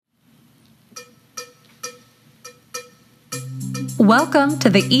Welcome to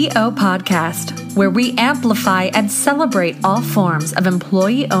the EO Podcast, where we amplify and celebrate all forms of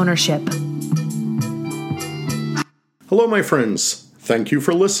employee ownership. Hello, my friends. Thank you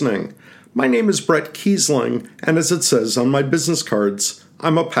for listening. My name is Brett Kiesling, and as it says on my business cards,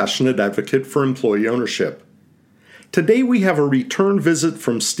 I'm a passionate advocate for employee ownership. Today we have a return visit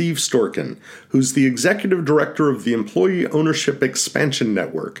from Steve Storkan, who's the Executive Director of the Employee Ownership Expansion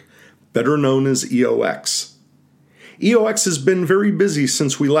Network, better known as EOX. EOX has been very busy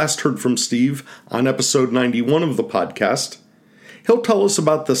since we last heard from Steve on episode 91 of the podcast. He'll tell us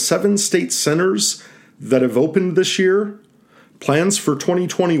about the 7 state centers that have opened this year, plans for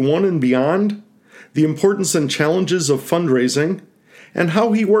 2021 and beyond, the importance and challenges of fundraising, and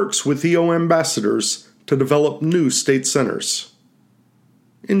how he works with EO ambassadors to develop new state centers.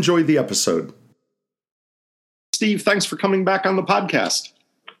 Enjoy the episode. Steve, thanks for coming back on the podcast.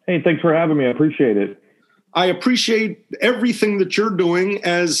 Hey, thanks for having me. I appreciate it. I appreciate everything that you're doing.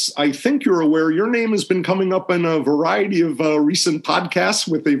 As I think you're aware, your name has been coming up in a variety of recent podcasts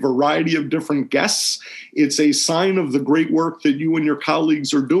with a variety of different guests. It's a sign of the great work that you and your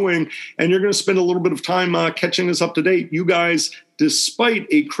colleagues are doing, and you're going to spend a little bit of time catching us up to date. You guys, despite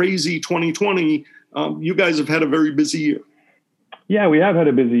a crazy 2020, you guys have had a very busy year. Yeah, we have had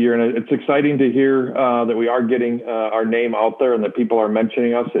a busy year, and it's exciting to hear that we are getting our name out there and that people are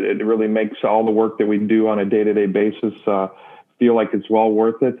mentioning us. It really makes all the work that we do on a day-to-day basis feel like it's well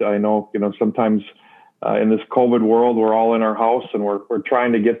worth it. I know, sometimes in this COVID world, we're all in our house and we're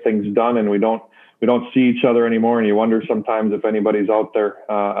trying to get things done, and we don't see each other anymore. And you wonder sometimes if anybody's out there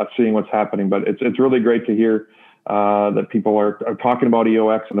seeing what's happening. But it's really great to hear that people are talking about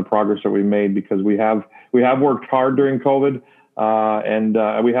EOX and the progress that we made, because we have worked hard during COVID.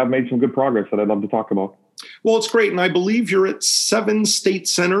 And we have made some good progress that I'd love to talk about. Well, it's great. And I believe you're at 7 state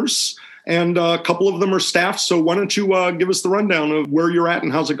centers, and a couple of them are staffed. So why don't you give us the rundown of where you're at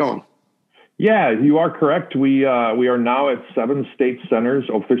and how's it going? Yeah, you are correct. We are now at 7 state centers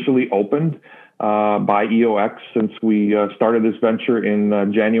officially opened by EOX since we started this venture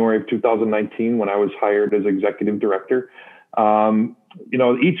in January of 2019 when I was hired as executive director.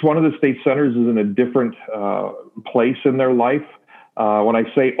 Each one of the state centers is in a different place in their life. When I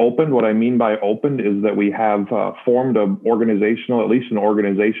say opened, what I mean by opened is that we have formed at least an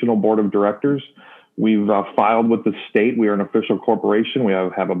organizational board of directors. We've filed with the state. We are an official corporation. We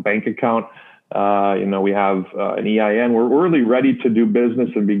have a bank account. We have an EIN. We're really ready to do business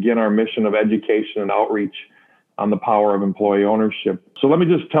and begin our mission of education and outreach on the power of employee ownership. So let me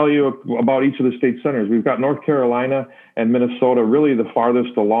just tell you about each of the state centers. We've got North Carolina and Minnesota really the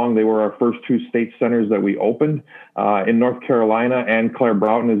farthest along. They were our first 2 state centers that we opened. In North Carolina, Ann Claire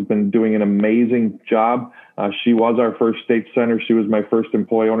Broughton has been doing an amazing job. She was our first state center. She was my first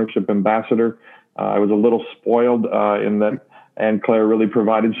employee ownership ambassador. I was a little spoiled in that Ann Claire really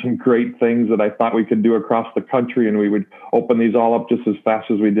provided some great things that I thought we could do across the country, and we would open these all up just as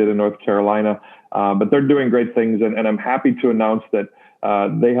fast as we did in North Carolina. But they're doing great things, and I'm happy to announce that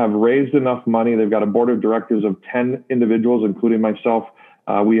they have raised enough money. They've got a board of directors of 10 individuals, including myself.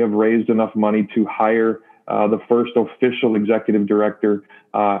 We have raised enough money to hire the first official executive director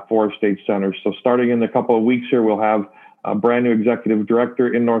for state centers. So starting in a couple of weeks here, we'll have a brand new executive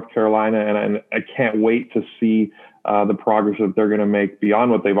director in North Carolina, and I can't wait to see the progress that they're going to make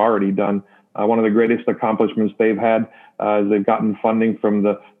beyond what they've already done. One of the greatest accomplishments they've had is they've gotten funding from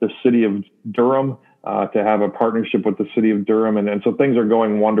the city of Durham to have a partnership with the city of Durham. And so things are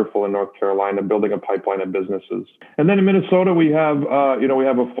going wonderful in North Carolina, building a pipeline of businesses. And then in Minnesota, we have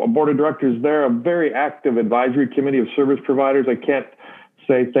a board of directors there, a very active advisory committee of service providers. I can't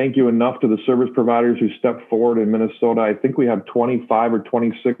say thank you enough to the service providers who stepped forward in Minnesota. I think we have 25 or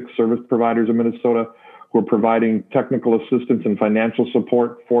 26 service providers in Minnesota who are providing technical assistance and financial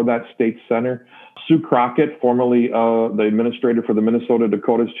support for that state center. Sue Crockett, formerly the administrator for the Minnesota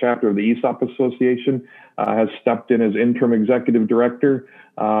Dakotas chapter of the ESOP Association, has stepped in as interim executive director.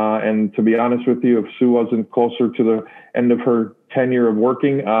 And to be honest with you, if Sue wasn't closer to the end of her tenure of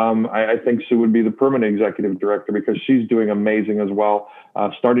working, I think Sue would be the permanent executive director, because she's doing amazing as well,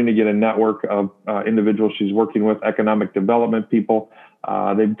 starting to get a network of individuals she's working with, economic development people.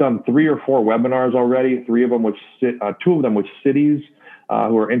 They've done 3 or 4 webinars already, 2 of them with cities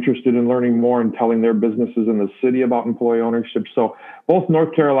who are interested in learning more and telling their businesses in the city about employee ownership. So both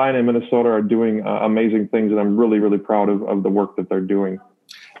North Carolina and Minnesota are doing amazing things, and I'm really, really proud of the work that they're doing.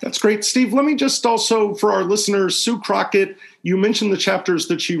 That's great. Steve, let me just also, for our listeners, Sue Crockett, you mentioned the chapters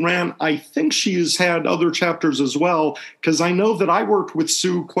that she ran. I think she has had other chapters as well, because I know that I worked with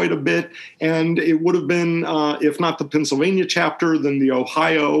Sue quite a bit, and it would have been, if not the Pennsylvania chapter, then the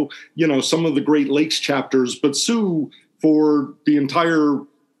Ohio, some of the Great Lakes chapters. But Sue, for the entire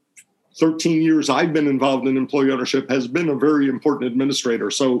 13 years I've been involved in employee ownership, has been a very important administrator.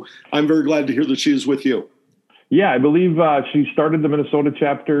 So I'm very glad to hear that she is with you. Yeah, I believe she started the Minnesota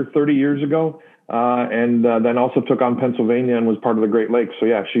chapter 30 years ago, and then also took on Pennsylvania and was part of the Great Lakes. So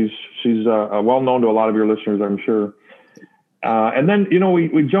yeah, she's well known to a lot of your listeners, I'm sure. And then,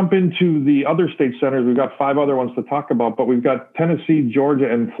 we jump into the other state centers. We've got 5 other ones to talk about, but we've got Tennessee,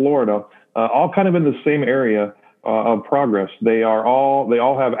 Georgia, and Florida, all kind of in the same area of progress. They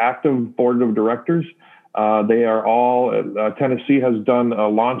all have active board of directors. They are all, Tennessee has done a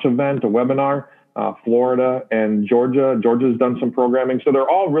launch event, a webinar. Florida and Georgia's done some programming. So they're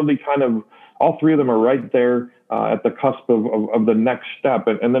all really all 3 of them are right there at the cusp of the next step.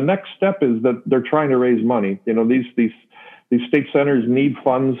 And the next step is that they're trying to raise money. These state centers need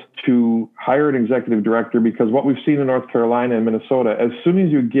funds to hire an executive director, because what we've seen in North Carolina and Minnesota, as soon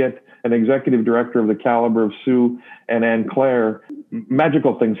as you get an executive director of the caliber of Sue and Ann Claire,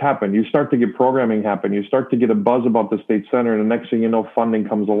 magical things happen. You start to get programming happen. You start to get a buzz about the state center, and the next thing you know, funding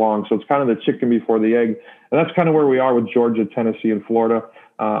comes along. So it's kind of the chicken before the egg. And that's kind of where we are with Georgia, Tennessee, and Florida.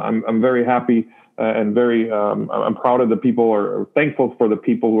 I'm very happy and I'm proud of the people, or thankful for the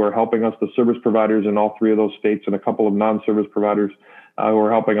people who are helping us, the service providers in all 3 of those states, and a couple of non-service providers who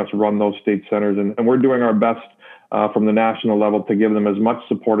are helping us run those state centers. And we're doing our best from the national level to give them as much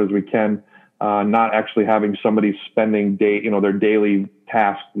support as we can, not actually having somebody spending their daily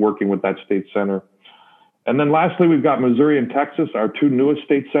task working with that state center. And then lastly, we've got Missouri and Texas, our 2 newest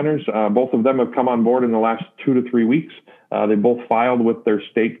state centers. Both of them have come on board in the last 2 to 3 weeks. They both filed with their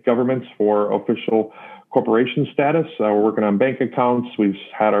state governments for official corporation status. We're working on bank accounts. We've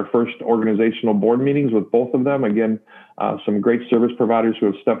had our first organizational board meetings with both of them. Again, some great service providers who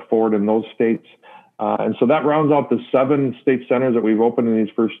have stepped forward in those states. And so that rounds out the 7 state centers that we've opened in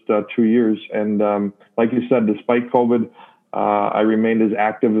these first 2 years. And like you said, despite COVID, I remained as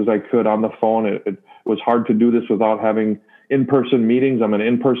active as I could on the phone. It was hard to do this without having in-person meetings. I'm an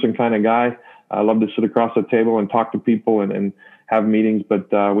in-person kind of guy. I love to sit across the table and talk to people and have meetings,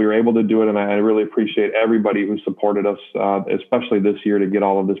 but we were able to do it. And I really appreciate everybody who supported us, especially this year, to get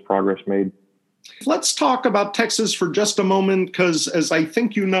all of this progress made. Let's talk about Texas for just a moment, because as I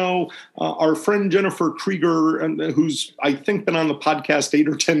think you know, our friend Jennifer Krieger, who's I think been on the podcast 8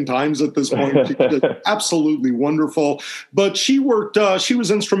 or 10 times at this point, she's absolutely wonderful. But she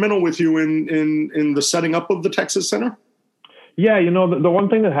was instrumental with you in the setting up of the Texas Center. Yeah, the one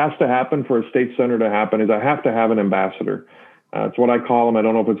thing that has to happen for a state center to happen is I have to have an ambassador. It's what I call them. I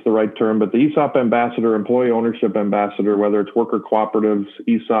don't know if it's the right term, but the ESOP ambassador, employee ownership ambassador, whether it's worker cooperatives,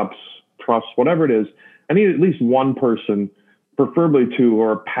 ESOPs, trusts, whatever it is, I need at least one person, preferably 2, who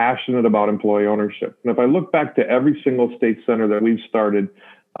are passionate about employee ownership. And if I look back to every single state center that we've started,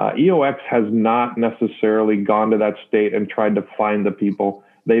 EOX has not necessarily gone to that state and tried to find the people.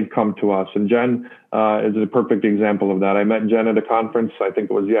 They've come to us. And Jen is a perfect example of that. I met Jen at a conference. I think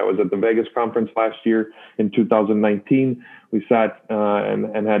it was at the Vegas conference last year in 2019. We sat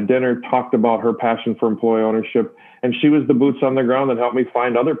and had dinner, talked about her passion for employee ownership. And she was the boots on the ground that helped me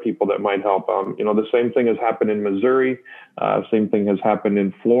find other people that might help. The same thing has happened in Missouri. Same thing has happened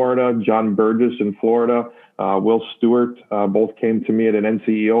in Florida. John Burgess in Florida, Will Stewart, both came to me at an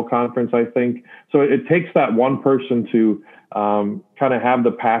NCEO conference, I think. So it takes that one person to kind of have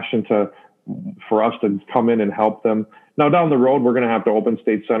the passion for us to come in and help them. Now, down the road, we're going to have to open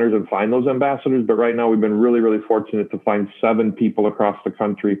state centers and find those ambassadors. But right now, we've been really, really fortunate to find 7 people across the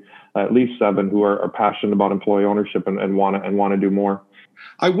country, at least 7, who are passionate about employee ownership and want to do more.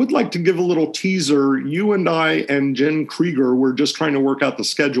 I would like to give a little teaser. You and I and Jen Krieger, we're just trying to work out the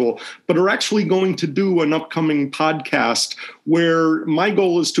schedule, but are actually going to do an upcoming podcast where my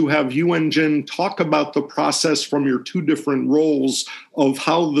goal is to have you and Jen talk about the process from your 2 different roles of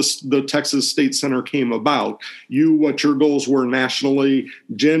how the Texas State Center came about. You, what your goals were nationally,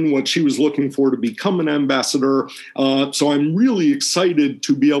 Jen, what she was looking for to become an ambassador. So I'm really excited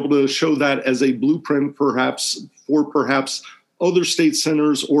to be able to show that as a blueprint perhaps other state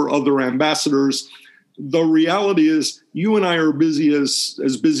centers or other ambassadors. The reality is you and I are busy as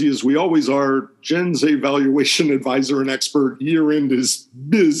busy as we always are. Jen's a valuation advisor and expert. Year end is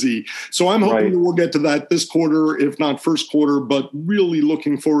busy. So I'm hoping that we'll get to that this quarter, if not first quarter, but really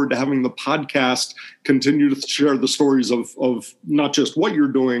looking forward to having the podcast continue to share the stories of not just what you're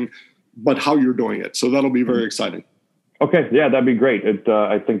doing, but how you're doing it. So that'll be very exciting. Okay. Yeah, that'd be great.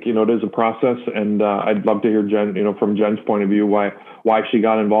 I think, it is a process, and I'd love to hear Jen, from Jen's point of view, why she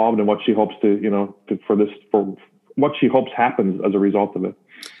got involved and what she hopes for what she hopes happens as a result of it.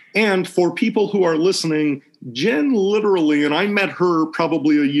 And for people who are listening, Jen literally, and I met her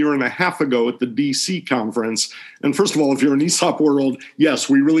probably a year and a half ago at the DC conference. And first of all, if you're in ESOP world, yes,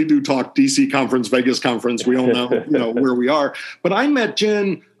 we really do talk DC conference, Vegas conference. We all know, where we are. But I met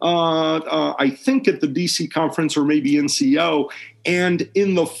Jen, I think at the DC conference or maybe NCO. And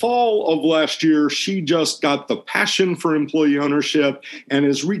in the fall of last year, she just got the passion for employee ownership and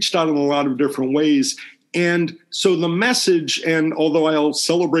has reached out in a lot of different ways. And so the message, and although I'll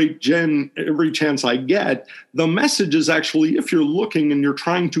celebrate Jen every chance I get, the message is actually, if you're looking and you're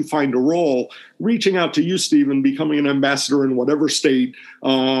trying to find a role, reaching out to you, Steve, and becoming an ambassador in whatever state,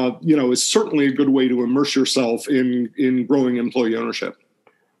 is certainly a good way to immerse yourself in growing employee ownership.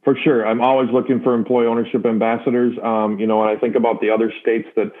 For sure. I'm always looking for employee ownership ambassadors. When I think about the other states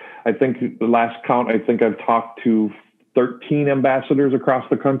that I think the last count, I think I've talked to 13 ambassadors across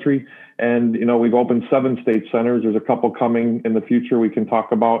the country. And, we've opened 7 state centers. There's a couple coming in the future we can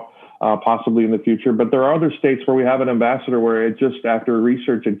talk about possibly in the future. But there are other states where we have an ambassador where it just, after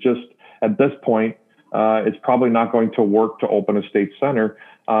research, at this point, it's probably not going to work to open a state center.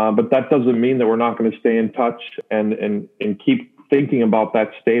 But that doesn't mean that we're not going to stay in touch and keep thinking about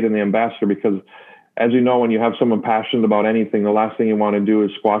that state and the ambassador, because as you know, when you have someone passionate about anything, the last thing you want to do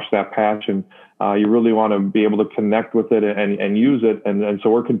is squash that passion. You really want to be able to connect with it and use it. And so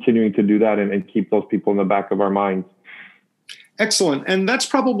we're continuing to do that and keep those people in the back of our minds. Excellent. And that's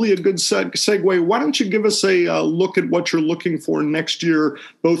probably a good segue. Why don't you give us a look at what you're looking for next year,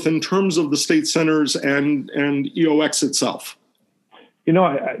 both in terms of the state centers and EOX itself?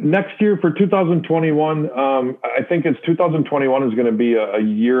 Next year for 2021, I think 2021 is going to be a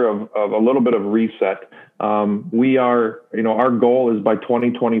year of a little bit of reset. We are, our goal is by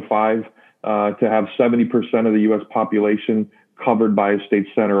 2025 to have 70% of the U.S. population covered by a state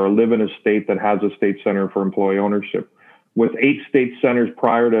center or live in a state that has a state center for employee ownership. With 8 state centers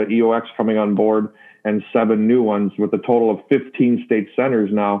prior to EOX coming on board and 7 new ones, with a total of 15 state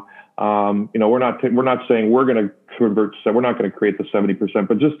centers now, we're not saying we're going to convert, so we're not going to create the 70%,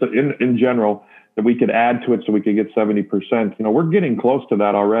 but just in general that we could add to it so we could get 70%. We're getting close to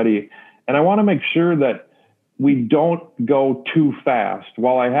that already. And I want to make sure that we don't go too fast.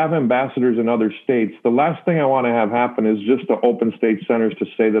 While I have ambassadors in other states, the last thing I want to have happen is just to open state centers to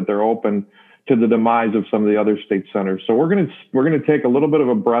say that they're open to the demise of some of the other state centers. So we're going to take a little bit of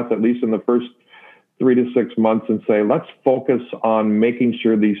a breath, at least in the first 3 to 6 months, and say, let's focus on making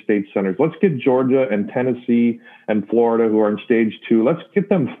sure these state centers, let's get Georgia and Tennessee and Florida who are in stage 2, let's get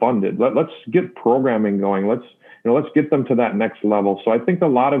them funded. Let's get programming going. Let's get them to that next level. So I think a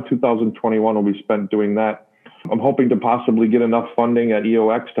lot of 2021 will be spent doing that. I'm hoping to possibly get enough funding at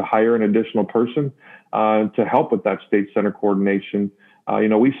EOX to hire an additional person to help with that state center coordination.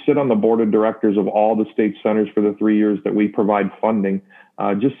 We sit on the board of directors of all the state centers for the 3 years that we provide funding,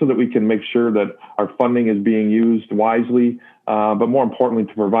 just so that we can make sure that our funding is being used wisely, but more importantly,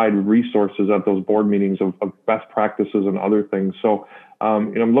 to provide resources at those board meetings of best practices and other things. So,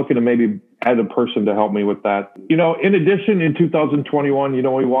 I'm looking to maybe add a person to help me with that. In addition, in 2021,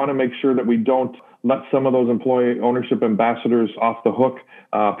 we want to make sure that we don't let some of those employee ownership ambassadors off the hook,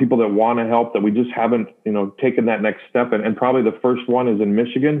 people that want to help, that we just haven't, taken that next step. And probably the first one is in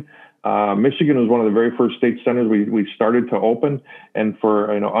Michigan. Michigan was one of the very first state centers we started to open, and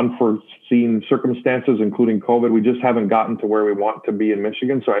for unforeseen circumstances, including COVID, we just haven't gotten to where we want to be in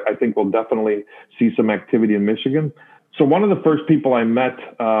Michigan. So I think we'll definitely see some activity in Michigan. So one of the first people I met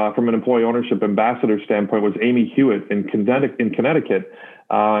from an employee ownership ambassador standpoint was Amy Hewitt in Connecticut,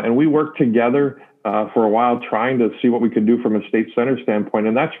 and we worked together for a while trying to see what we could do from a state center standpoint.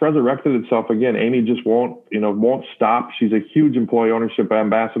 And that's resurrected itself again. Amy just won't stop. She's a huge employee ownership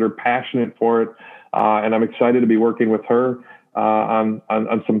ambassador, passionate for it. And I'm excited to be working with her on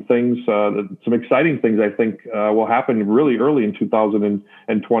some things, some exciting things I think will happen really early in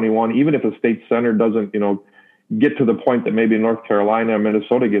 2021, even if a state center doesn't, get to the point that maybe North Carolina or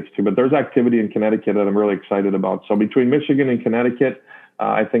Minnesota gets to. But there's activity in Connecticut that I'm really excited about. So between Michigan and Connecticut,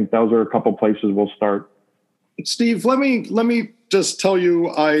 I think those are a couple places we'll start. Steve, let me just tell you,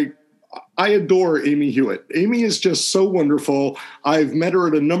 I adore Amy Hewitt. Amy is just so wonderful. I've met her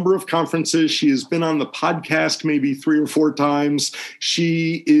at a number of conferences. She has been on the podcast maybe 3 or 4 times.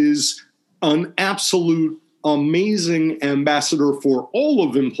 She is an absolute amazing ambassador for all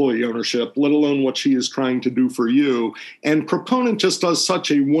of employee ownership, let alone what she is trying to do for you. And Proponent just does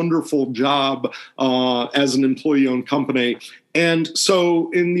such a wonderful job as an employee-owned company. And so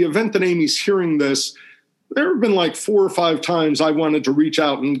in the event that Amy's hearing this, there have been like 4 or 5 times I wanted to reach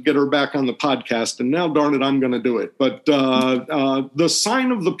out and get her back on the podcast, and now, darn it, I'm going to do it. But the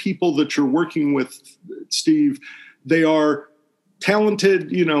sign of the people that you're working with, Steve, they are talented,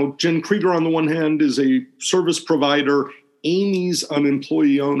 Jen Krieger on the one hand is a service provider. Amy's an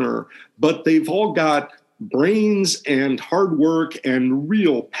employee owner, but they've all got brains and hard work and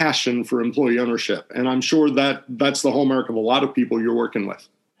real passion for employee ownership. And I'm sure that that's the hallmark of a lot of people you're working with.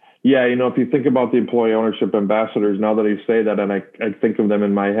 Yeah, if you think about the employee ownership ambassadors, now that you say that, and I think of them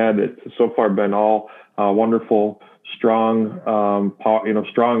in my head, it's so far been all wonderful, strong,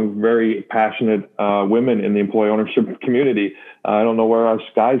 strong, very passionate women in the employee ownership community. I don't know where us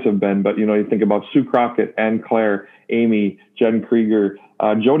guys have been, but, you think about Sue Crockett, Ann Claire, Amy, Jen Krieger,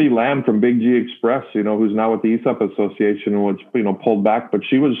 Jody Lamb from Big G Express, who's now with the ESOP Association, which, pulled back, but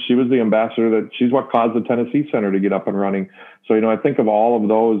she was the ambassador she's what caused the Tennessee Center to get up and running. So, I think of all of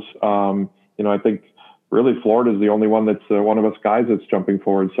those, I think really Florida is the only one that's one of us guys that's jumping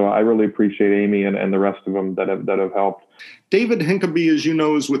forward. So I really appreciate Amy and the rest of them that have helped. David Hinkeby, as you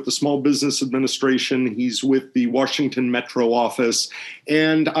know, is with the Small Business Administration. He's with the Washington Metro office.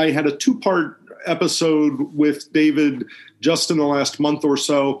 And I had a 2-part episode with David just in the last month or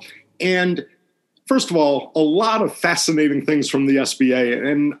so. And first of all, a lot of fascinating things from the SBA.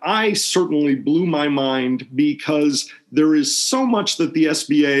 And I certainly blew my mind because there is so much that the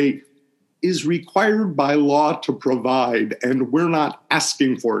SBA is required by law to provide, and we're not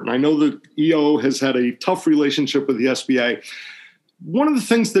asking for it. And I know that EO has had a tough relationship with the SBA. One of the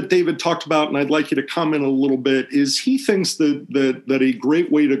things that David talked about, and I'd like you to comment a little bit, is he thinks that a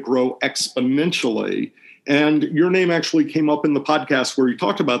great way to grow exponentially, and your name actually came up in the podcast where you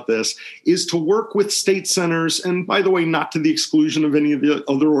talked about this, is to work with state centers, and by the way, not to the exclusion of any of the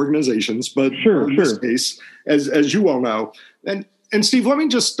other organizations, but in this case, as you all know. And Steve, let me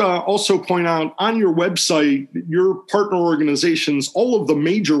just also point out on your website, your partner organizations, all of the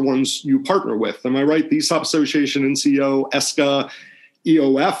major ones you partner with. Am I right? The ESOP Association, NCO, ESCA,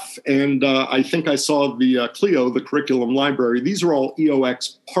 EOF, and I think I saw the CLIO, the Curriculum Library. These are all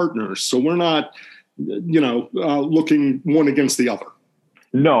EOX partners. So we're not, looking one against the other.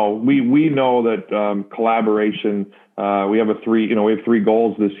 No, we know that collaboration. We have we have 3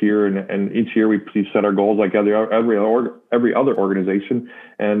 goals this year, and each year we set our goals like every other organization.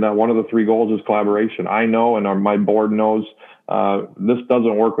 And one of the 3 goals is collaboration. I know, and my board knows, this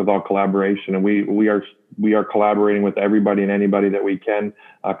doesn't work without collaboration. And we are collaborating with everybody and anybody that we can.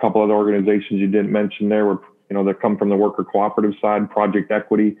 A couple of the organizations you didn't mention there were, that come from the worker cooperative side, Project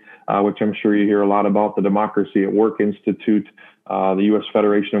Equity, which I'm sure you hear a lot about, the Democracy at Work Institute, the U.S.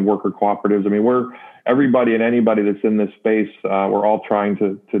 Federation of Worker Cooperatives. I mean, everybody and anybody that's in this space, we're all trying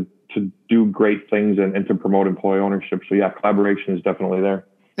to do great things and to promote employee ownership. So yeah, collaboration is definitely there.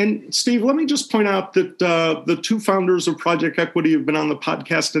 And Steve, let me just point out that the 2 founders of Project Equity have been on the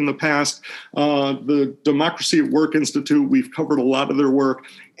podcast in the past. The Democracy at Work Institute, we've covered a lot of their work.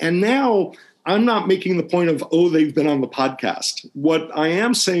 And now I'm not making the point of, they've been on the podcast. What I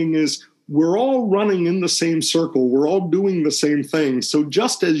am saying is, we're all running in the same circle. We're all doing the same thing. So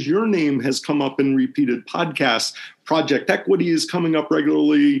just as your name has come up in repeated podcasts, Project Equity is coming up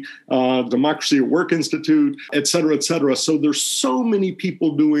regularly, Democracy at Work Institute, et cetera, et cetera. So there's so many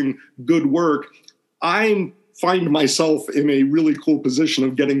people doing good work. I find myself in a really cool position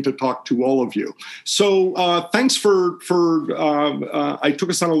of getting to talk to all of you. So thanks for I took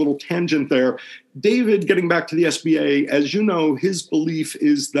us on a little tangent there. David, getting back to the SBA, as you know, his belief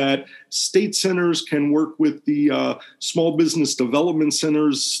is that state centers can work with the small business development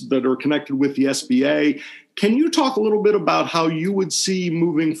centers that are connected with the SBA. Can you talk a little bit about how you would see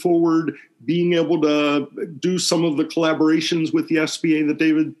moving forward being able to do some of the collaborations with the SBA that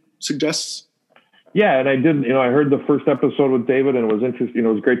David suggests? Yeah, and I did. I heard the first episode with David, and it was interesting. It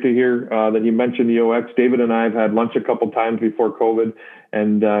was great to hear that he mentioned EOX. David and I have had lunch a couple times before COVID,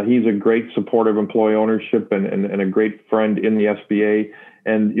 and he's a great supporter of employee ownership and a great friend in the SBA.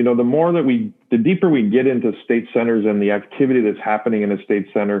 And the deeper we get into state centers and the activity that's happening in a state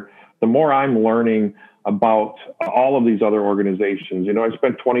center, the more I'm learning about all of these other organizations. I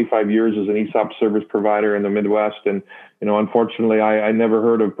spent 25 years as an ESOP service provider in the Midwest, and unfortunately, I never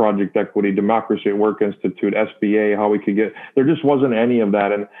heard of Project Equity, Democracy at Work Institute, SBA, how we could there just wasn't any of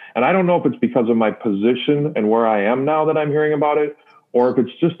that. And I don't know if it's because of my position and where I am now that I'm hearing about it, or if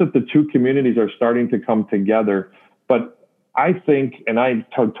it's just that the 2 communities are starting to come together. But I think, and I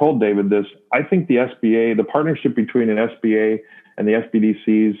told David this, I think the SBA, the partnership between an SBA and the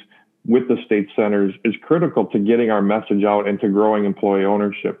SBDCs with the state centers is critical to getting our message out and to growing employee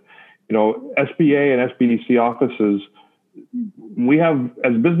ownership. SBA and SBDC offices, we have,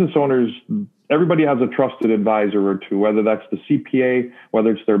 as business owners, everybody has a trusted advisor or 2, whether that's the CPA,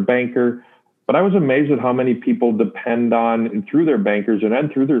 whether it's their banker. But I was amazed at how many people depend on, and through their bankers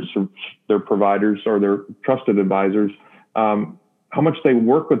and through their providers or their trusted advisors, how much they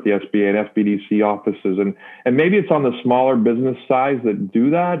work with the SBA and SBDC offices. And maybe it's on the smaller business size that do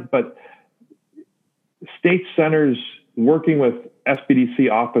that, but state centers working with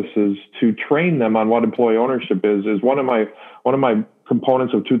SBDC offices to train them on what employee ownership is one of my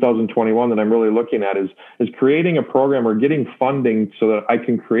components of 2021 that I'm really looking at is creating a program or getting funding so that I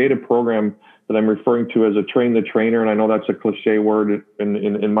can create a program that I'm referring to as a train the trainer. And I know that's a cliche word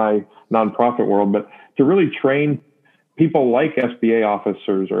in my nonprofit world, but to really train people like SBA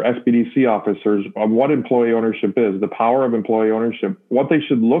officers or SBDC officers on what employee ownership is, the power of employee ownership, what they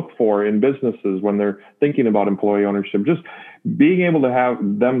should look for in businesses when they're thinking about employee ownership, just being able to have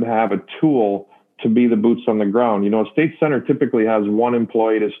them to have a tool to be the boots on the ground. A state center typically has one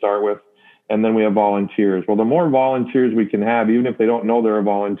employee to start with, and then we have volunteers. Well, the more volunteers we can have, even if they don't know they're a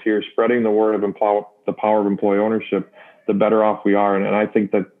volunteer, spreading the word of the power of employee ownership, the better off we are. And I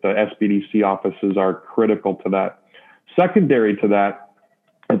think that the SBDC offices are critical to that. Secondary to that,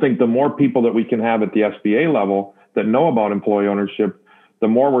 I think the more people that we can have at the SBA level that know about employee ownership, the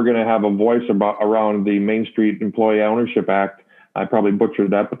more we're going to have a voice around the Main Street Employee Ownership Act. I probably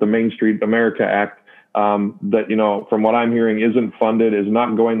butchered that, but the Main Street America Act, that, from what I'm hearing, isn't funded, is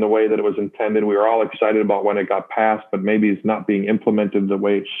not going the way that it was intended. We were all excited about when it got passed, but maybe it's not being implemented the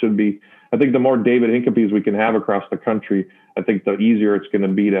way it should be. I think the more David Hinkapies we can have across the country, I think the easier it's going to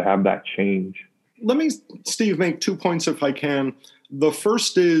be to have that change. Let me, Steve, make 2 points if I can. The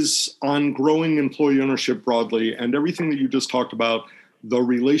first is on growing employee ownership broadly, and everything that you just talked about, the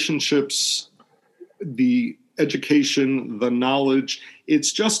relationships, the education, the knowledge.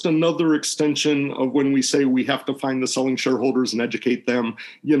 It's just another extension of when we say we have to find the selling shareholders and educate them.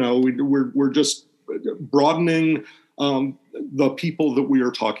 We're just broadening the people that we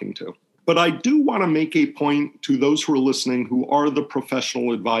are talking to. But I do want to make a point to those who are listening who are the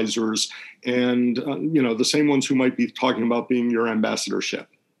professional advisors and, the same ones who might be talking about being your ambassadorship.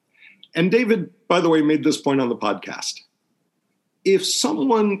 And David, by the way, made this point on the podcast. If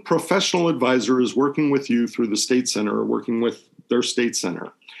someone, professional advisor, is working with you through the state center or working with their state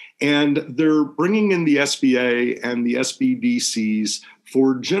center, and they're bringing in the SBA and the SBDCs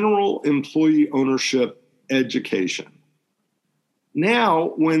for general employee ownership education,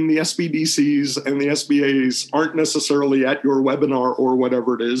 now, when the SBDCs and the SBAs aren't necessarily at your webinar or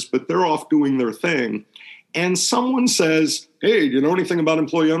whatever it is, but they're off doing their thing, and someone says, hey, do you know anything about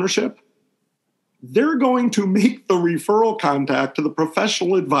employee ownership? They're going to make the referral contact to the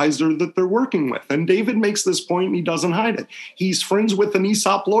professional advisor that they're working with. And David makes this point, and he doesn't hide it. He's friends with an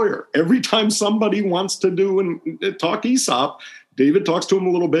ESOP lawyer. Every time somebody wants to do and talk ESOP, David talks to him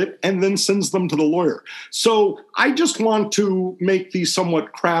a little bit and then sends them to the lawyer. So I just want to make the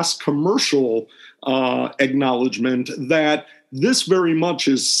somewhat crass commercial acknowledgement that this very much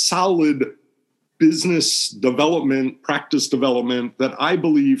is solid business development, practice development that I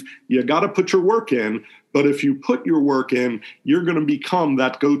believe you got to put your work in. But if you put your work in, you're going to become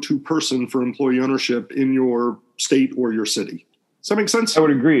that go-to person for employee ownership in your state or your city. Does that make sense? I would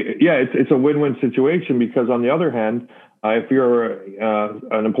agree. Yeah, it's a win-win situation because on the other hand, if you're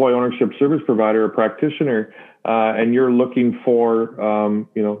an employee ownership service provider or practitioner, and you're looking for,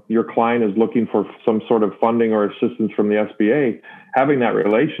 your client is looking for some sort of funding or assistance from the SBA, having that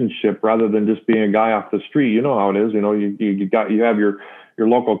relationship rather than just being a guy off the street, you know how it is. You have your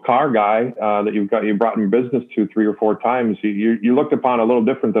local car guy that you brought in business to 3 or 4 times. You looked upon a little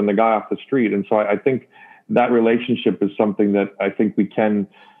different than the guy off the street, and so I think that relationship is something that I think the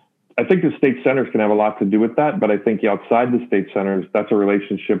state centers can have a lot to do with that, but I think outside the state centers, that's a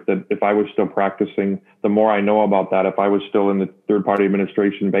relationship that if I was still practicing, the more I know about that, if I was still in the third-party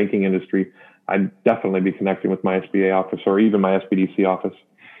administration banking industry, I'd definitely be connecting with my SBA office or even my SBDC office.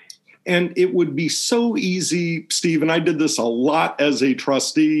 And it would be so easy, Steve, and I did this a lot as a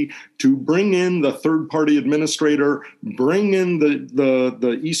trustee, to bring in the third-party administrator, bring in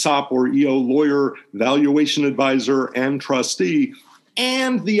the ESOP or EO lawyer, valuation advisor, and trustee,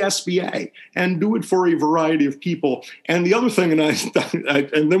 and the SBA, and do it for a variety of people. And the other thing,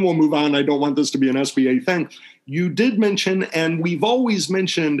 and then we'll move on, I don't want this to be an SBA thing, you did mention, and we've always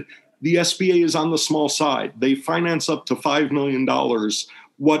mentioned, the SBA is on the small side. They finance up to $5 million.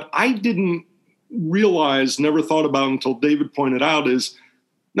 What I didn't realize, never thought about until David pointed out is,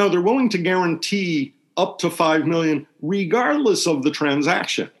 no, they're willing to guarantee up to $5 million regardless of the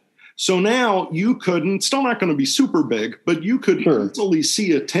transaction. So now you could, and it's still not going to be super big, but you could easily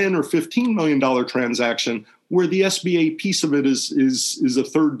see a $10 or $15 million transaction where the SBA piece of it is a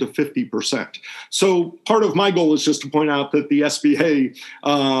third to 50%. So part of my goal is just to point out that the SBA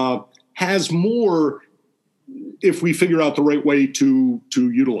has more if we figure out the right way to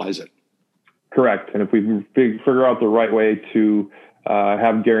utilize it. Correct. And if we figure out the right way to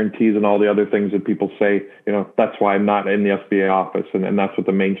have guarantees and all the other things that people say, that's why I'm not in the SBA office. And that's what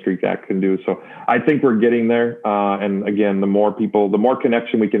the Main Street Act can do. So I think we're getting there. And again, the more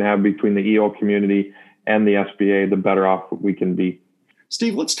connection we can have between the EO community and the SBA, the better off we can be.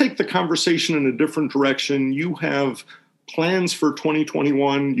 Steve, let's take the conversation in a different direction. You have plans for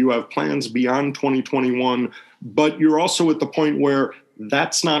 2021. You have plans beyond 2021, but you're also at the point where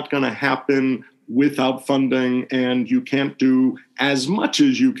that's not going to happen without funding, and you can't do as much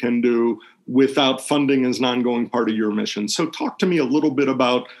as you can do without funding as an ongoing part of your mission. So talk to me a little bit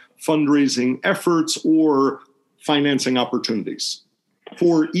about fundraising efforts or financing opportunities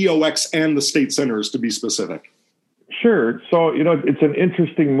for EOX and the state centers, to be specific. Sure. So, it's an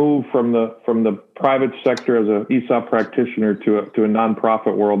interesting move from the private sector as a ESOP practitioner to a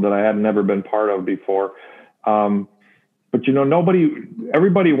nonprofit world that I had never been part of before. But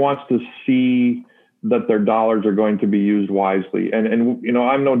everybody wants to see that their dollars are going to be used wisely. And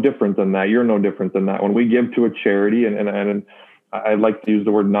I'm no different than that. You're no different than that. When we give to a charity, and I like to use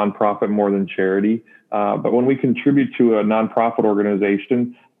the word nonprofit more than charity, but when we contribute to a nonprofit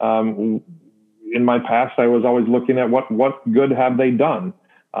organization, in my past, I was always looking at what good have they done.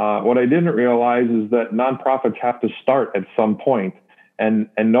 What I didn't realize is that nonprofits have to start at some point. And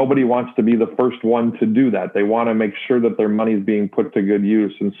nobody wants to be the first one to do that. They want to make sure that their money is being put to good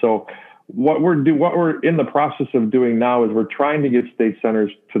use. And so what we're in the process of doing now is we're trying to get state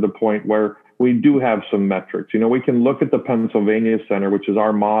centers to the point where we do have some metrics. We can look at the Pennsylvania Center, which is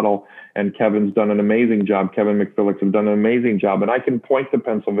our model, and Kevin's done an amazing job. Kevin McPhillips has done an amazing job. And I can point to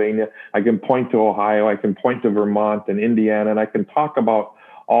Pennsylvania, I can point to Ohio, I can point to Vermont and Indiana, and I can talk about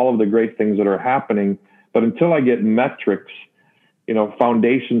all of the great things that are happening. But until I get metrics,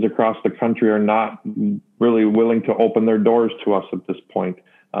 foundations across the country are not really willing to open their doors to us at this point.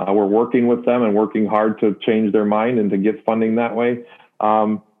 We're working with them and working hard to change their mind and to get funding that way.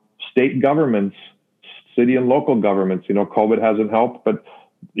 State governments, city and local governments, COVID hasn't helped, but,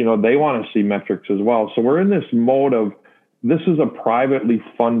 they want to see metrics as well. So we're in this mode of, this is a privately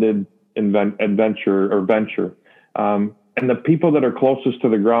funded venture. And the people that are closest to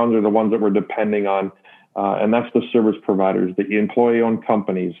the ground are the ones that we're depending on. And that's the service providers, the employee-owned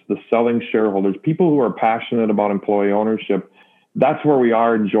companies, the selling shareholders, people who are passionate about employee ownership. That's where we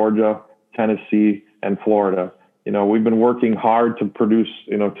are in Georgia, Tennessee, and Florida. We've been working hard to produce,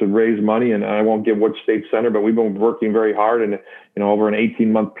 to raise money, and I won't give which state center, but we've been working very hard. And, over an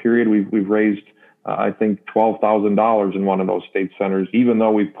 18-month period, we've raised, I think, $12,000 in one of those state centers, even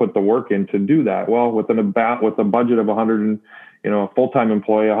though we've put the work in to do that. Well, with a budget of a full-time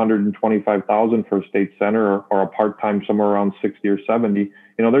employee, $125,000 for a state center, or a part-time somewhere around 60 or 70,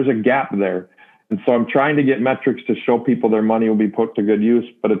 there's a gap there. And so I'm trying to get metrics to show people their money will be put to good use,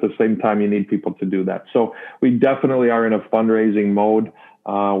 but at the same time, you need people to do that. So we definitely are in a fundraising mode.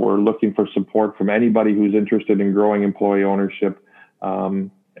 We're looking for support from anybody who's interested in growing employee ownership.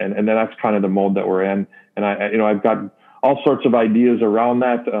 And then that's kind of the mode that we're in. And I've got all sorts of ideas around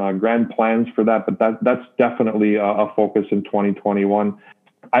that, grand plans for that, but that's definitely a focus in 2021.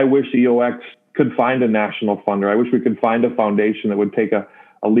 I wish EOX could find a national funder. I wish we could find a foundation that would take a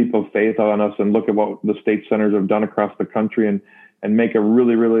leap of faith on us and look at what the state centers have done across the country and make a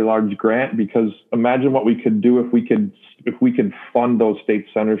really, really large grant, because imagine what we could do if we could fund those state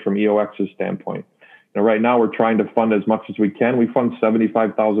centers from EOX's standpoint. Right now we're trying to fund as much as we can. We fund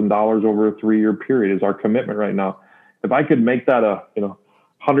 $75,000 over a 3-year period is our commitment right now. If I could make that a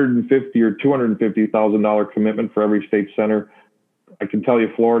 $150,000 or $250,000 commitment for every state center, I can tell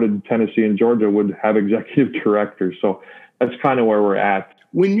you Florida, Tennessee, and Georgia would have executive directors. So that's kind of where we're at.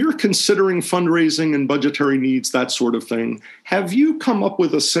 When you're considering fundraising and budgetary needs, that sort of thing, have you come up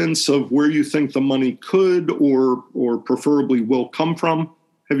with a sense of where you think the money could or preferably will come from?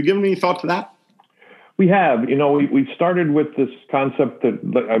 Have you given any thought to that? We have. We started with this concept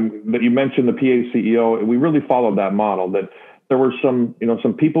that you mentioned, the PA CEO. We really followed that model, that there were some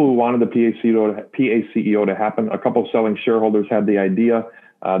people who wanted the PA CEO to happen. A couple of selling shareholders had the idea.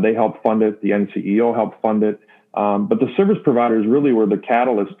 They helped fund it. The NCEO helped fund it. But the service providers really were the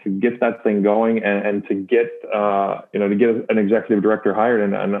catalyst to get that thing going and to get an executive director hired,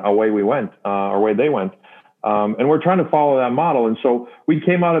 and away we went, away they went. And we're trying to follow that model. And so we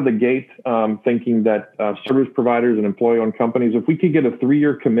came out of the gate thinking that service providers and employee-owned companies, if we could get a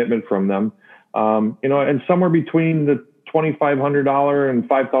 3-year commitment from them, and somewhere between the $2,500 and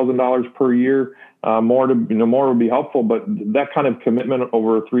 $5,000 per year, more would be helpful. But that kind of commitment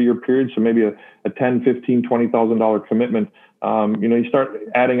over a 3-year period, so maybe a $10,000, $15,000, $20,000 commitment, you start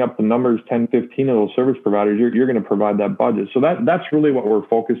adding up the numbers, 10, 15 of those service providers, you're going to provide that budget. So that's really what we're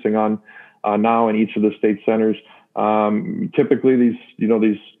focusing on. now in each of the state centers. Typically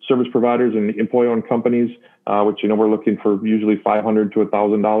these service providers and employee-owned companies, which, we're looking for usually $500 to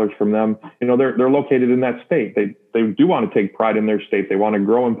 $1,000 from them. They're located in that state. They do want to take pride in their state. They want to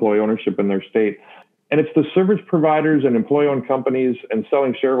grow employee ownership in their state. And it's the service providers and employee-owned companies and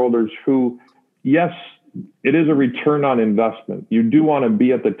selling shareholders who, yes, it is a return on investment. You do want to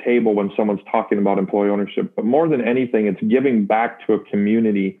be at the table when someone's talking about employee ownership, but more than anything, it's giving back to a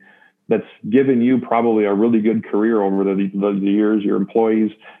community that's given you probably a really good career over the years, your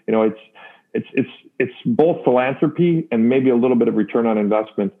employees. It's both philanthropy and maybe a little bit of return on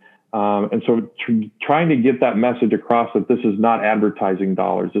investment. And so trying to get that message across that this is not advertising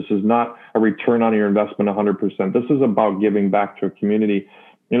dollars. This is not a return on your investment 100%. This is about giving back to a community.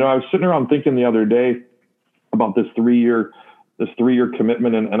 I was sitting around thinking the other day about this three-year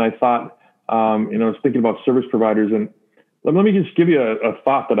commitment. And I thought, I was thinking about service providers. And let me just give you a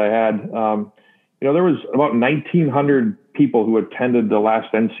thought that I had. There was about 1,900 people who attended the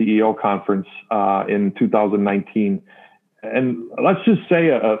last NCEO conference in 2019. And let's just say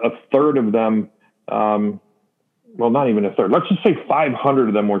a third of them, well, not even a third. Let's just say 500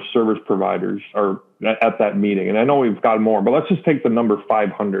 of them were service providers or at that meeting. And I know we've got more, but let's just take the number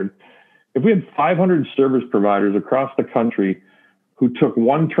 500. If we had 500 service providers across the country who took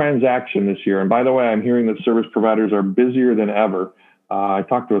one transaction this year, and by the way, I'm hearing that service providers are busier than ever. I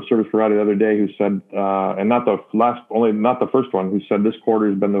talked to a service provider the other day who said, and not the first one, who said this quarter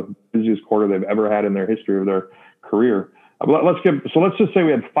has been the busiest quarter they've ever had in their history of their career. So let's just say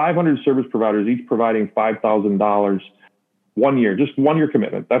we had 500 service providers, each providing $5,000 1 year, just 1 year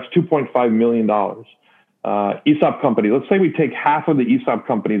commitment. That's $2.5 million. ESOP company, let's say we take half of the ESOP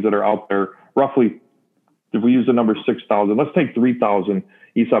companies that are out there, roughly, if we use the number 6,000, let's take 3,000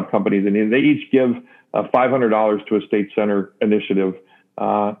 ESOP companies, and they each give $500 to a state center initiative.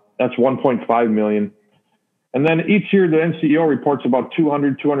 That's $1.5 million. And then each year the NCEO reports about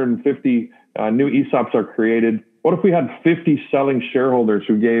 250 new ESOPs are created. What if we had 50 selling shareholders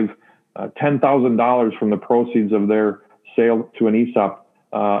who gave $10,000 from the proceeds of their sale to an ESOP?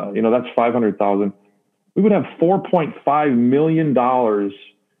 That's $500,000. We would have $4.5 million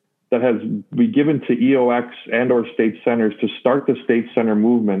that has been given to EOX and or state centers to start the state center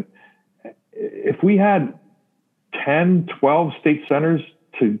movement. If we had 10, 12 state centers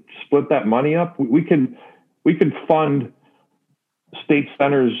to split that money up, we could fund state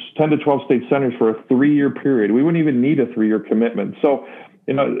centers, 10 to 12 state centers for a 3-year period. We wouldn't even need a 3-year commitment. So,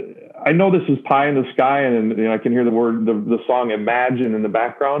 I know this is pie in the sky, and I can hear the song Imagine in the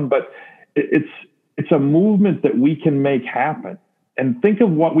background, but it's a movement that we can make happen. And think of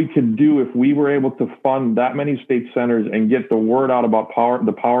what we could do if we were able to fund that many state centers and get the word out about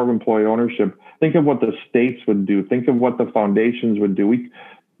the power of employee ownership. Think of what the states would do. Think of what the foundations would do.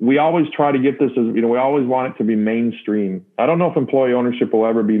 We always try to get this as, we always want it to be mainstream. I don't know if employee ownership will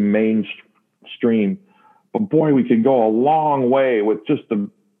ever be mainstream, but boy, we could go a long way with just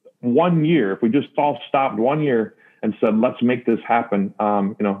 1 year. If we just all stopped 1 year and said, let's make this happen.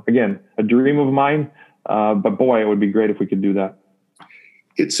 Again, a dream of mine, but boy, it would be great if we could do that.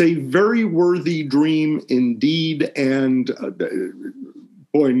 It's a very worthy dream indeed. And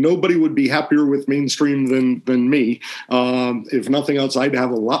boy, nobody would be happier with mainstream than me. If nothing else, I'd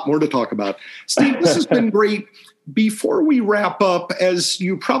have a lot more to talk about. Steve, this has been great. Before we wrap up, as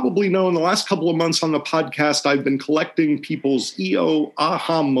you probably know, in the last couple of months on the podcast, I've been collecting people's EO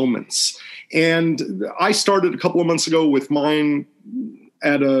aha moments. And I started a couple of months ago with mine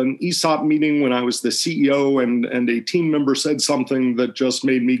at an ESOP meeting when I was the CEO, and a team member said something that just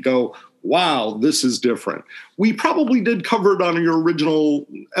made me go, wow, this is different. We probably did cover it on your original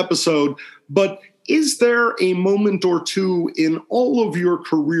episode, but is there a moment or two in all of your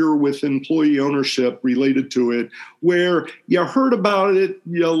career with employee ownership related to it where you heard about it,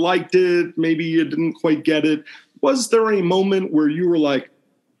 you liked it, maybe you didn't quite get it? Was there a moment where you were like,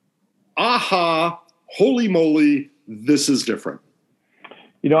 aha, holy moly, this is different?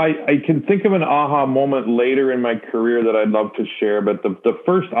 I can think of an aha moment later in my career that I'd love to share, but the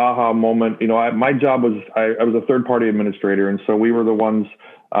first aha moment, my job was, I was a third-party administrator, and so we were the ones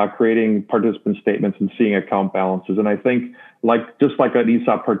creating participant statements and seeing account balances. And I think, just like an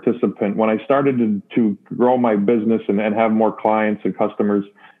ESOP participant, when I started to grow my business and have more clients and customers,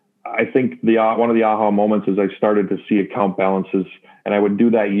 I think one of the aha moments is I started to see account balances, and I would do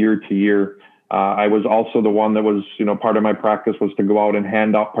that year to year. I was also the one that was, part of my practice was to go out and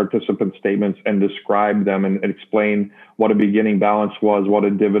hand out participant statements and describe them and explain what a beginning balance was, what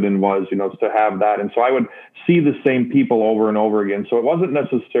a dividend was, to have that. And so I would see the same people over and over again. So it wasn't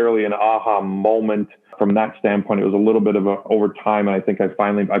necessarily an aha moment from that standpoint. It was a little bit of over time. And I think I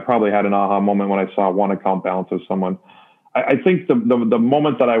probably had an aha moment when I saw one account balance of someone. I think the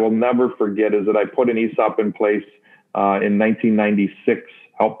moment that I will never forget is that I put an ESOP in place in 1996.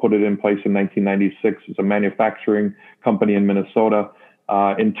 Helped put it in place in 1996. It's a manufacturing company in Minnesota.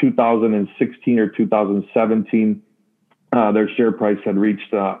 In 2016 or 2017, their share price had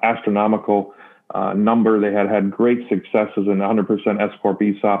reached astronomical number. They had great successes in 100% S Corp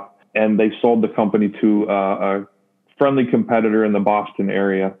ESOP, and they sold the company to a friendly competitor in the Boston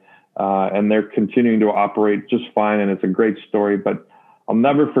area. And they're continuing to operate just fine, and it's a great story. But I'll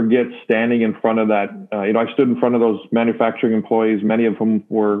never forget standing in front of that. I stood in front of those manufacturing employees. Many of whom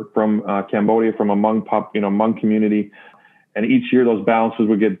were from Cambodia, from a Hmong community. And each year those balances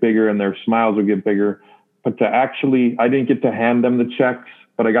would get bigger and their smiles would get bigger. But I didn't get to hand them the checks,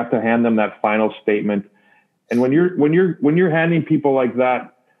 but I got to hand them that final statement. And when you're handing people like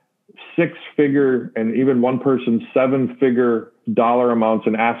that 6-figure and even one person 7-figure dollar amounts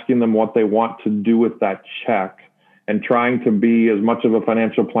and asking them what they want to do with that check, and trying to be as much of a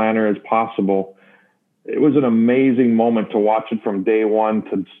financial planner as possible, it was an amazing moment to watch it from day one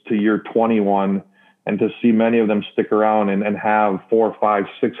to year 21, and to see many of them stick around and have $400,000,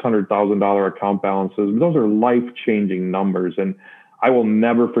 $500,000, $600,000 account balances. Those are life-changing numbers, and I will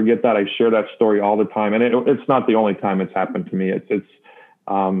never forget that. I share that story all the time, and it's not the only time it's happened to me. It's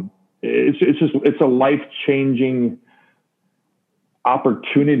a life-changing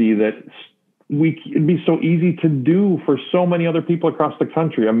opportunity that it'd be so easy to do for so many other people across the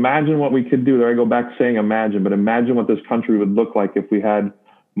country. Imagine what we could do. There I go back saying imagine, but imagine what this country would look like if we had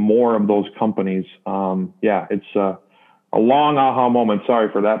more of those companies. It's a long aha moment.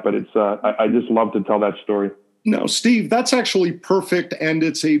 Sorry for that, but I just love to tell that story. No, Steve, that's actually perfect. And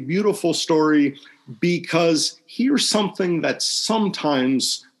it's a beautiful story, because here's something that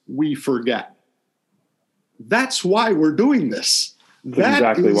sometimes we forget. That's why we're doing this. That's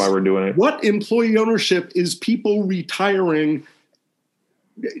exactly why we're doing it. What employee ownership is, people retiring.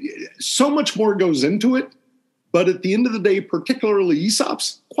 So much more goes into it. But at the end of the day, particularly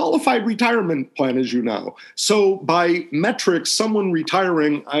ESOPs, qualified retirement plan, as you know. So by metrics, someone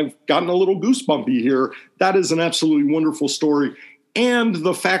retiring, I've gotten a little goosebumpy here. That is an absolutely wonderful story. And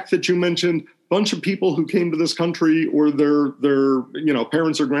the fact that you mentioned a bunch of people who came to this country, or their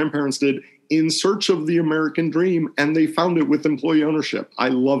parents or grandparents did, in search of the American dream, and they found it with employee ownership. I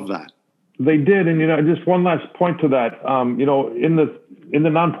love that. They did. And, just one last point to that, in the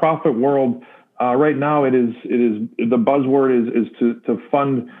nonprofit world, right now it is the buzzword is to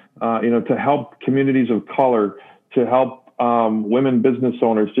fund, to help communities of color, to help women business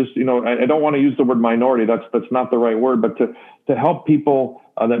owners. Just, I don't want to use the word minority. That's not the right word, but to help people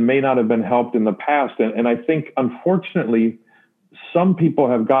that may not have been helped in the past. And I think, unfortunately, some people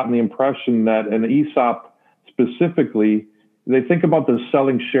have gotten the impression that an ESOP specifically, they think about the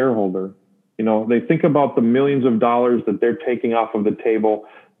selling shareholder. They think about the millions of dollars that they're taking off of the table,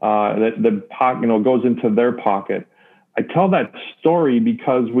 that goes into their pocket. I tell that story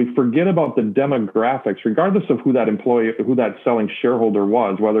because we forget about the demographics, regardless of who that selling shareholder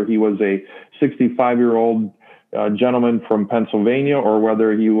was, whether he was a 65-year-old gentleman from Pennsylvania, or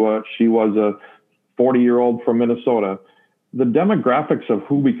whether she was a 40-year-old from Minnesota. The demographics of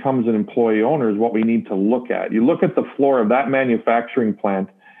who becomes an employee owner is what we need to look at. You look at the floor of that manufacturing plant,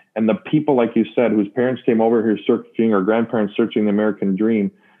 and the people, like you said, whose parents came over here searching, or grandparents searching the American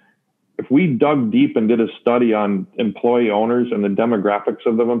dream. If we dug deep and did a study on employee owners and the demographics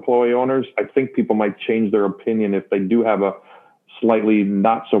of the employee owners, I think people might change their opinion if they do have a slightly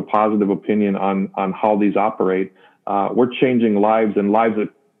not so positive opinion on how these operate. We're changing lives, and lives that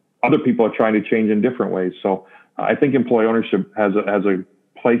other people are trying to change in different ways. So I think employee ownership has a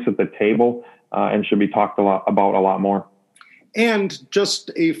place at the table, and should be talked about a lot more. And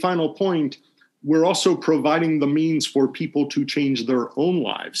just a final point, we're also providing the means for people to change their own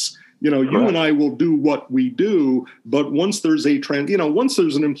lives. You and I will do what we do, but once there's once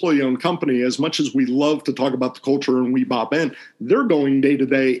there's an employee-owned company, as much as we love to talk about the culture and we bop in, they're going day to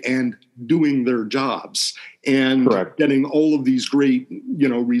day and doing their jobs and getting all of these great,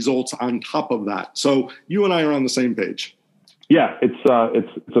 results on top of that. So you and I are on the same page. Yeah,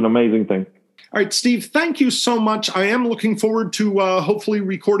 it's an amazing thing. All right, Steve, thank you so much. I am looking forward to hopefully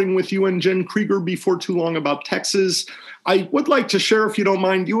recording with you and Jen Krieger before too long about Texas. I would like to share, if you don't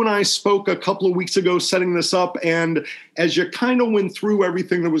mind, you and I spoke a couple of weeks ago setting this up, and as you kind of went through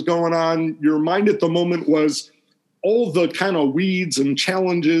everything that was going on, your mind at the moment was all the kind of weeds and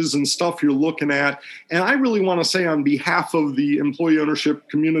challenges and stuff you're looking at. And I really want to say on behalf of the employee ownership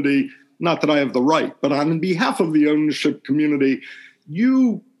community, not that I have the right, but on behalf of the ownership community,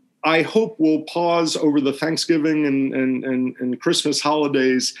 you, I hope, will pause over the Thanksgiving and Christmas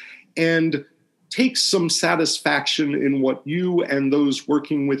holidays and take some satisfaction in what you and those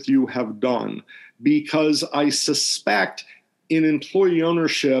working with you have done. Because I suspect in employee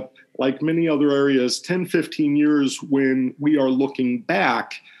ownership, like many other areas, 10, 15 years when we are looking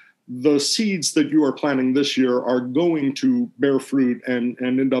back, the seeds that you are planting this year are going to bear fruit and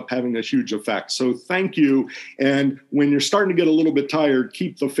end up having a huge effect. So thank you. And when you're starting to get a little bit tired,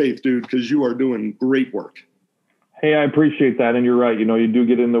 keep the faith, dude, because you are doing great work. Hey, I appreciate that. And you're right. You know, you do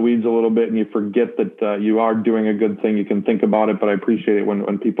get in the weeds a little bit and you forget that you are doing a good thing. You can think about it, but I appreciate it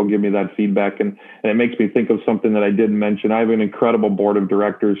when people give me that feedback. And it makes me think of something that I didn't mention. I have an incredible board of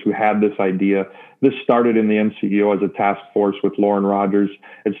directors who had this idea. This started in the NCEO as a task force with Lauren Rogers.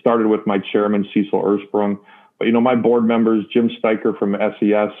 It started with my chairman, Cecil Ersprung. But, you know, my board members, Jim Steicher from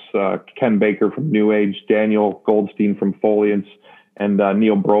SES, Ken Baker from New Age, Daniel Goldstein from Foliance, and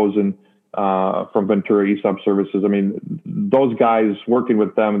Neil Brosen from Ventura ESOP Services. I mean, those guys, working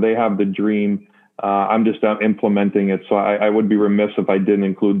with them, they have the dream. I'm just implementing it. So I would be remiss if I didn't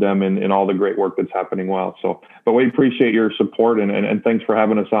include them in all the great work that's happening well. So, but we appreciate your support and thanks for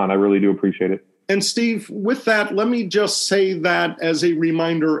having us on. I really do appreciate it. And Steve, with that, let me just say that as a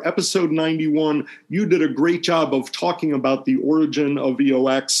reminder, episode 91, you did a great job of talking about the origin of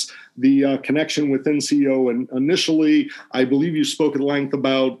EOX, the connection with NCO. And initially, I believe you spoke at length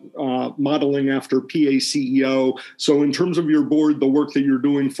about modeling after PACEO. So in terms of your board, the work that you're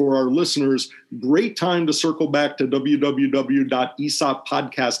doing for our listeners, great time to circle back to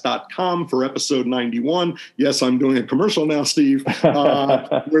www.esoppodcast.com for episode 91. Yes, I'm doing a commercial now, Steve,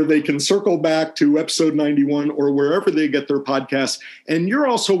 where they can circle back to episode 91 or wherever they get their podcasts. And you're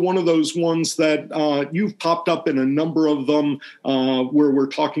also one of those ones that you've popped up in a number of them where we're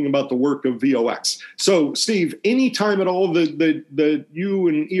talking about the work of EOX. So, Steve, anytime at all that you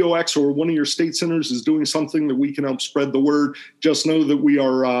and EOX or one of your state centers is doing something that we can help spread the word, just know that we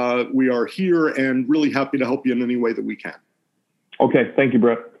are here and really happy to help you in any way that we can. Okay. Thank you,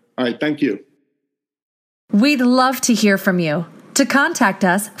 Brett. All right. Thank you. We'd love to hear from you. To contact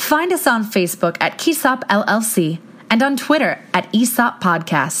us, find us on Facebook at KESOP LLC and on Twitter at ESOP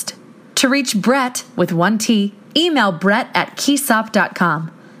Podcast. To reach Brett with one T, email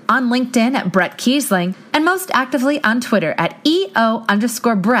brett@kesop.com, on LinkedIn at Brett Kiesling, and most actively on Twitter at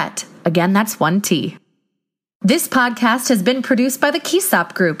EO_Brett. Again, that's one T. This podcast has been produced by the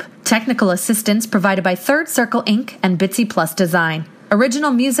KESOP Group. Technical assistance provided by Third Circle Inc. and Bitsy Plus Design. Original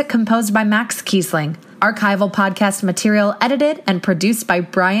music composed by Max Kiesling. Archival podcast material edited and produced by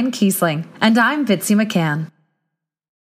Brian Kiesling. And I'm Bitsy McCann.